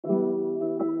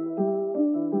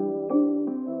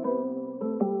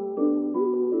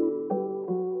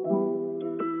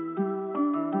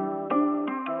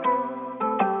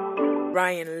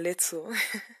crying little.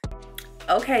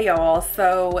 Okay, y'all,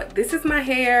 so this is my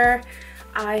hair.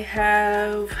 I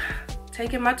have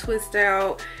taken my twist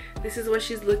out. This is what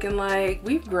she's looking like.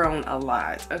 We've grown a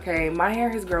lot, okay? My hair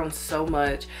has grown so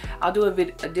much. I'll do a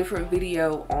different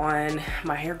video on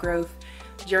my hair growth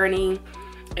journey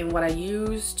and what I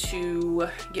use to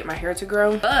get my hair to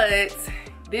grow. But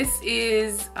this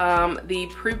is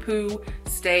the pre-poo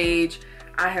stage.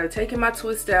 I have taken my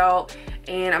twist out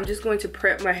and I'm just going to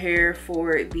prep my hair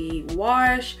for the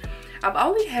wash. I've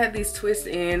only had these twists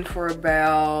in for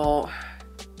about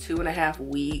 2.5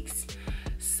 weeks.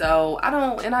 So I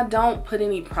don't put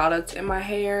any product in my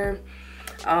hair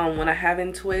when I have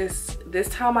in twists. This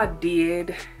time I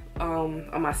did on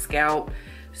my scalp.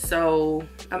 So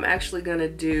I'm actually gonna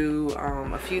do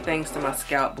a few things to my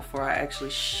scalp before I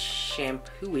actually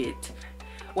shampoo it.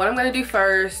 What I'm gonna do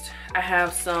first, I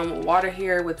have some water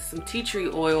here with some tea tree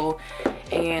oil,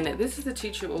 and this is the tea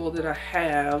tree oil that I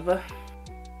have.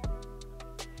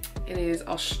 It is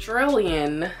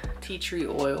Australian tea tree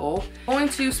oil. I'm going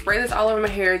to spray this all over my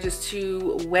hair just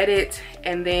to wet it,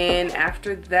 and then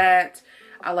after that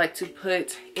I like to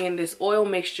put in this oil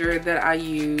mixture that I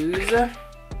use.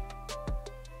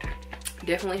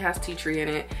 Definitely has tea tree in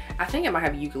it. I think it might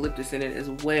have eucalyptus in it as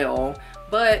well.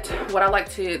 But what I like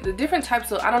to, the different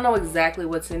types of, I don't know exactly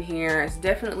what's in here. It's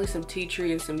definitely some tea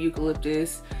tree and some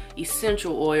eucalyptus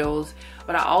essential oils.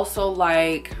 But I also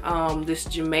like this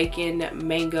Jamaican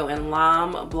mango and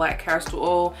lime black castor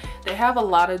oil. They have a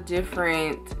lot of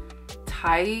different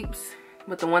types,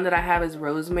 but the one that I have is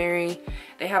rosemary.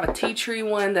 They have a tea tree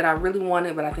one that I really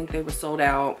wanted, but I think they were sold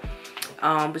out.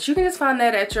 But you can just find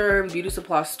that at your beauty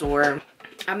supply store.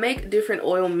 I make different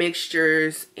oil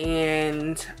mixtures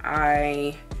and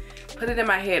I put it in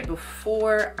my head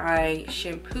before I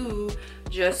shampoo,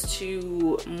 just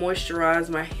to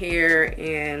moisturize my hair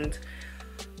and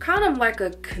kind of like a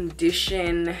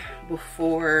condition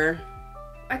before,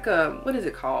 like a, what is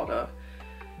it called? A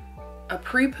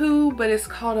pre-poo, but it's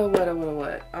called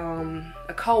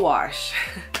a co-wash.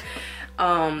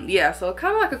 Yeah, so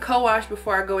kind of like a co-wash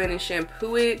before I go in and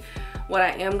shampoo it. What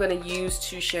I am gonna use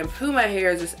to shampoo my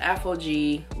hair is this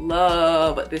APHOGEE.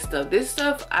 Love this stuff. This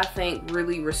stuff I think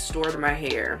really restored my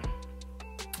hair.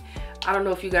 I don't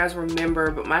know if you guys remember,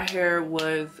 but my hair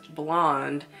was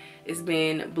blonde. It's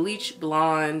been bleached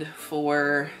blonde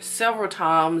for several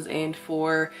times and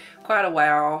for quite a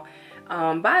while.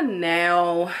 By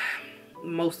now,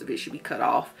 most of it should be cut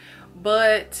off.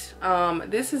 But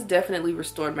this has definitely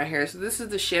restored my hair. So this is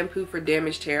the shampoo for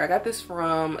damaged hair. I got this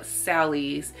from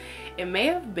Sally's. It may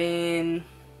have been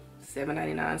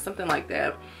 $7.99, something like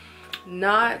that.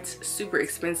 Not super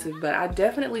expensive, but I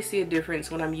definitely see a difference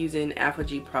when I'm using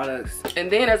APHOGEE products. And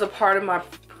then as a part of my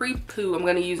pre-poo, I'm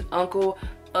gonna use Uncle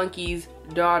Funky's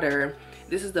Daughter.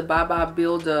 This is the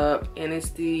BUILDUP, and it's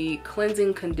the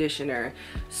cleansing conditioner.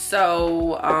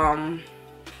 So I'm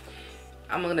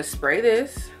gonna spray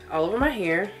this all over my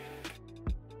hair.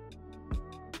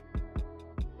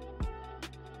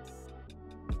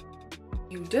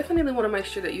 You definitely want to make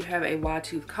sure that you have a wide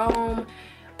tooth comb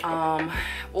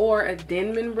or a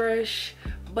Denman brush,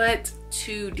 but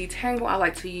to detangle I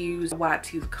like to use a wide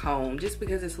tooth comb just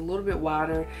because it's a little bit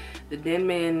wider. The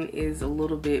Denman is a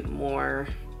little bit more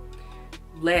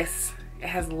it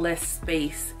has less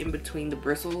space in between the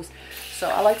bristles, so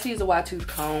I like to use a wide tooth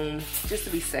comb just to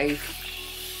be safe.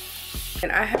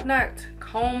 And I have not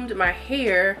combed my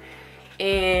hair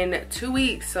in 2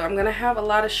 weeks, so I'm gonna have a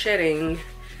lot of shedding,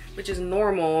 which is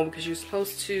normal because you're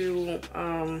supposed to,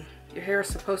 your hair is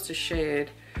supposed to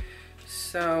shed.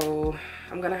 So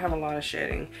I'm gonna have a lot of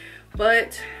shedding,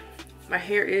 but my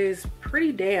hair is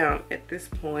pretty damp at this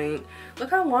point.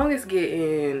 Look how long it's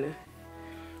getting.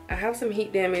 I have some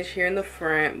heat damage here in the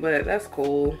front, but that's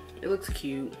cool. It looks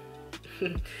cute.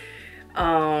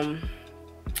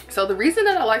 So the reason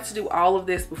that I like to do all of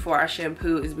this before I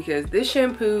shampoo is because this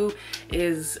shampoo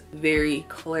is very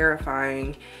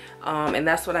clarifying. And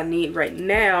that's what I need right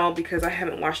now because I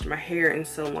haven't washed my hair in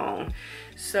so long.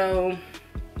 So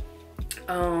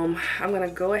I'm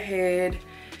gonna go ahead,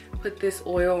 put this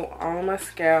oil on my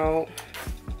scalp.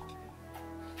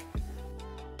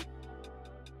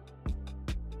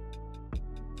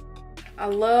 I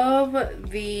love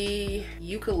the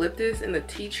eucalyptus and the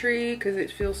tea tree because it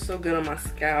feels so good on my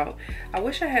scalp. I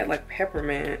wish I had like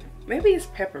peppermint. Maybe it's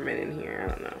peppermint in here, I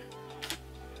don't know.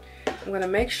 I'm gonna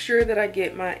make sure that I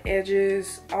get my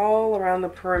edges all around the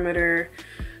perimeter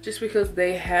just because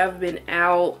they have been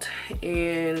out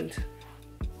and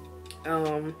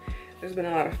there's been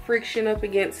a lot of friction up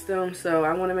against them. So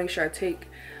I wanna make sure I take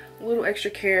a little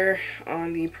extra care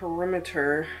on the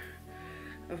perimeter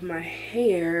of my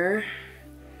hair.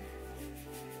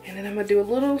 And then I'm gonna do a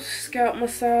little scalp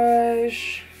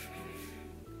massage.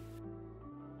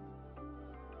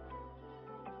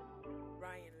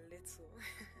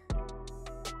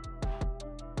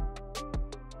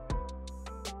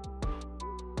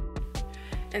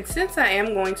 And since I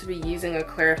am going to be using a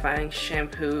clarifying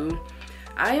shampoo,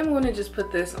 I am going to just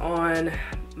put this on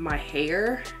my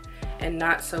hair and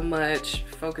not so much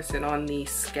focusing on the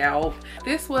scalp.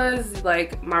 This was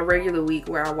like my regular week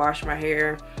where I wash my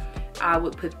hair. I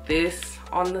would put this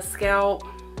on the scalp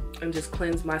and just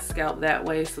cleanse my scalp that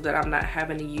way so that I'm not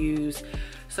having to use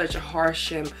such a harsh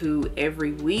shampoo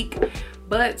every week.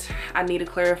 But I need a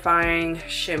clarifying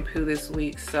shampoo this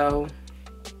week, so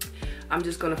I'm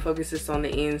just gonna focus this on the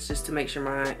ends just to make sure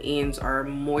my ends are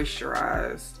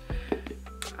moisturized.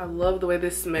 I love the way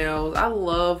this smells. I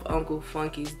love Uncle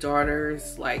Funky's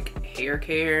Daughter's like hair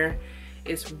care.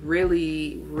 It's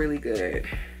really, really good.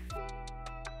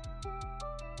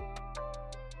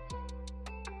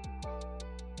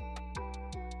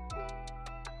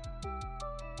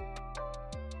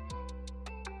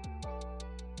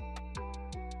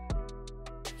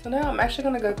 So now I'm actually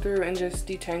gonna go through and just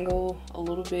detangle a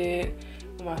little bit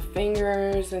with my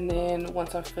fingers, and then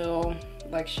once I feel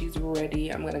like she's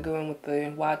ready, I'm gonna go in with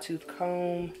the wide tooth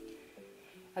comb.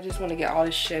 I just wanna get all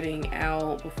the shedding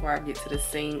out before I get to the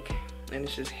sink, and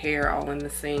it's just hair all in the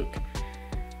sink.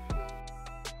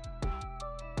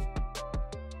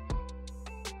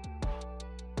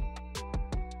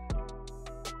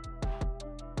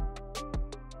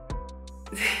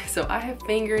 So I have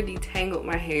finger detangled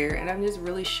my hair, and I'm just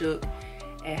really shook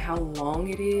at how long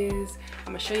it is. I'm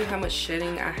gonna show you how much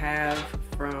shedding I have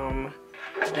from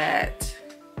that.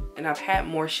 And I've had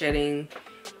more shedding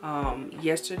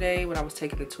yesterday when I was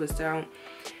taking the twist out.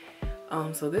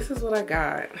 So this is what I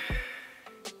got.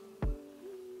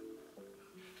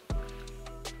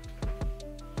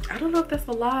 I don't know if that's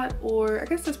a lot, or I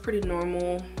guess that's pretty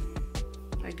normal,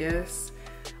 I guess.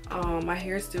 My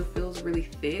hair still feels really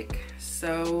thick,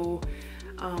 so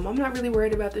I'm not really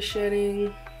worried about the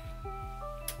shedding.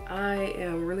 I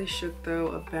am really shook though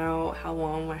about how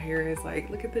long my hair is. Like,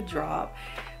 look at the drop,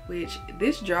 which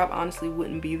this drop honestly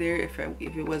wouldn't be there if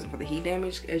it wasn't for the heat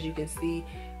damage. As you can see,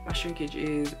 my shrinkage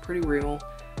is pretty real.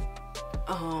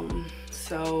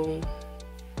 So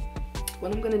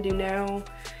what I'm gonna do now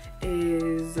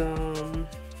is I'm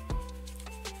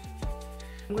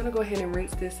gonna go ahead and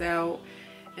rinse this out,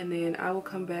 and then I will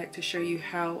come back to show you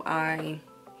how I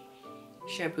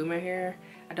shampoo my hair.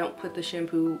 I don't put the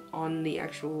shampoo on the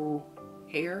actual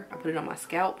hair, I put it on my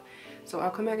scalp. So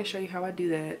I'll come back and show you how I do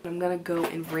that. I'm gonna go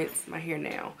and rinse my hair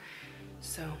now.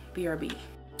 So BRB.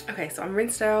 Okay, so I'm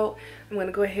rinsed out. I'm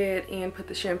gonna go ahead and put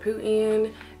the shampoo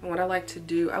in. And what I like to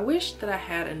do, I wish that I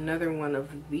had another one of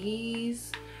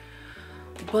these,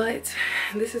 but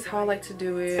this is how I like to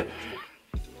do it.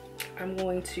 I'm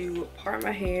going to part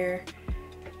my hair,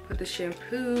 put the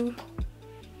shampoo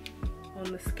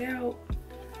on the scalp,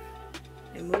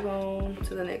 and move on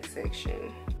to the next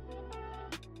section.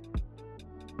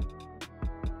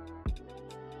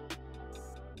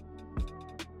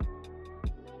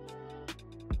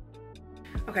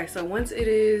 Okay, so once it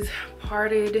is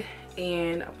parted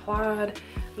and applied,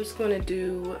 I'm just going to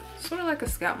do sort of like a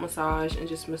scalp massage and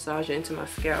just massage it into my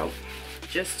scalp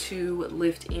just to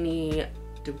lift any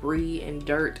debris and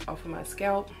dirt off of my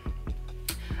scalp.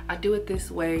 I do it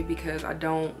this way because I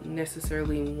don't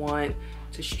necessarily want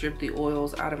to strip the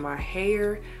oils out of my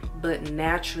hair, but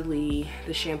naturally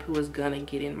the shampoo is gonna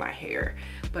get in my hair.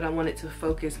 But I wanted to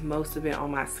focus most of it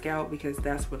on my scalp because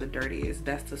that's where the dirt is,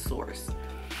 that's the source.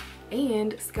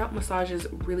 And scalp massages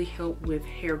really help with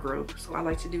hair growth. So I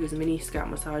like to do as many scalp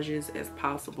massages as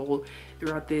possible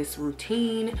throughout this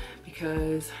routine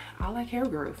because I like hair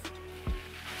growth.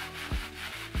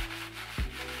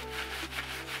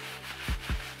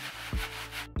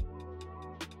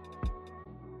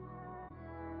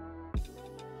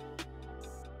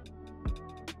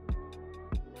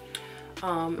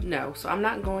 No, so I'm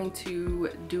not going to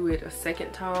do it a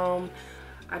second time.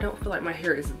 I don't feel like my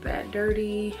hair is that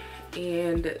dirty,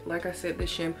 and like I said, this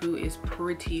shampoo is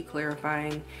pretty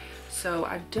clarifying, so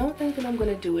I don't think that I'm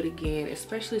going to do it again,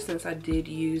 especially since I did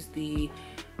use the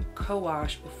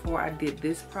co-wash before I did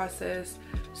this process.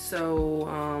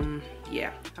 So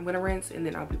yeah, I'm gonna rinse and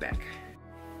then I'll be back.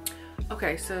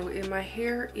 Okay, so my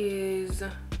hair is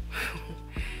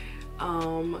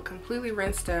completely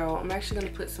rinsed out. I'm actually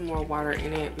gonna put some more water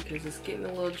in it because it's getting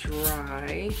a little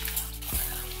dry.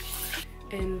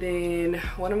 And then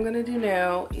what I'm gonna do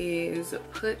now is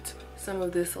put some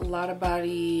of this Lotta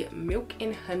Body Milk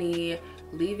and Honey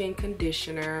leave-in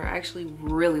conditioner. I actually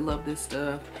really love this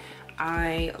stuff.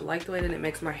 I like the way that it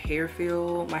makes my hair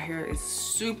feel. My hair is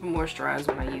super moisturized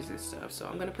when I use this stuff. So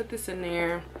I'm gonna put this in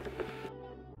there.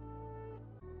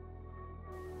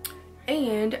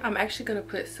 And I'm actually gonna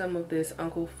put some of this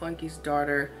Uncle Funky's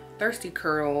Daughter Thirsty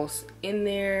Curls in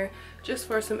there just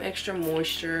for some extra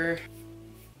moisture.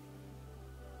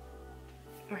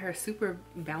 My hair is super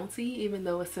bouncy, even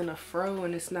though it's in a fro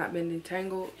and it's not been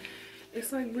detangled.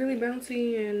 It's like really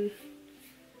bouncy and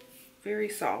very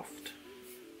soft.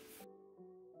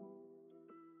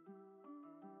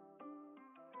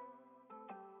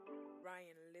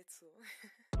 Ryan Little.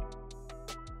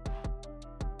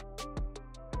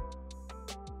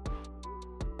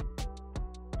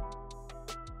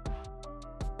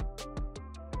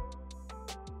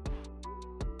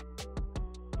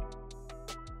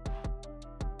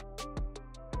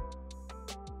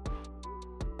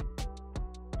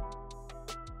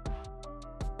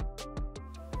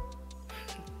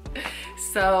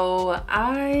 So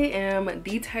I am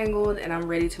detangled and I'm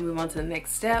ready to move on to the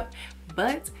next step,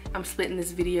 but I'm splitting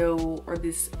this video or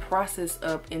this process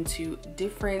up into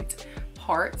different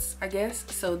parts, I guess.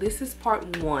 So this is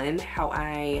part one, how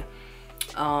I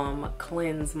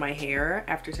cleanse my hair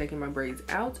after taking my braids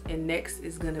out, and next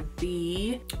is gonna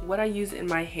be what I use in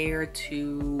my hair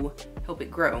to help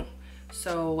it grow.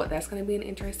 So that's gonna be an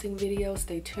interesting video.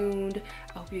 Stay tuned.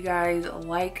 I hope you guys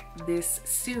like this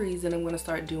series that I'm gonna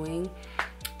start doing.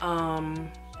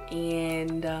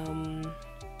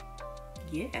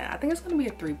 Yeah, I think it's gonna be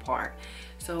a 3-part.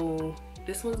 So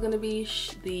this one's gonna be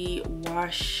the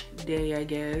wash day, I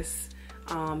guess.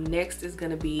 Next is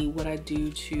gonna be what I do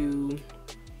to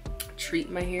treat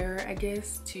my hair, I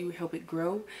guess, to help it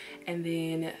grow. And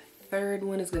then third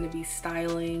one is gonna be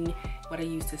styling, what I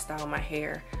use to style my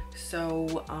hair.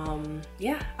 So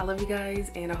yeah, I love you guys,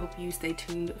 and I hope you stay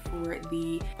tuned for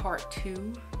the part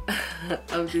 2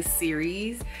 of this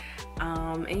series.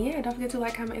 And yeah, don't forget to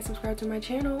like, comment, and subscribe to my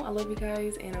channel. I love you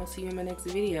guys, and I'll see you in my next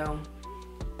video.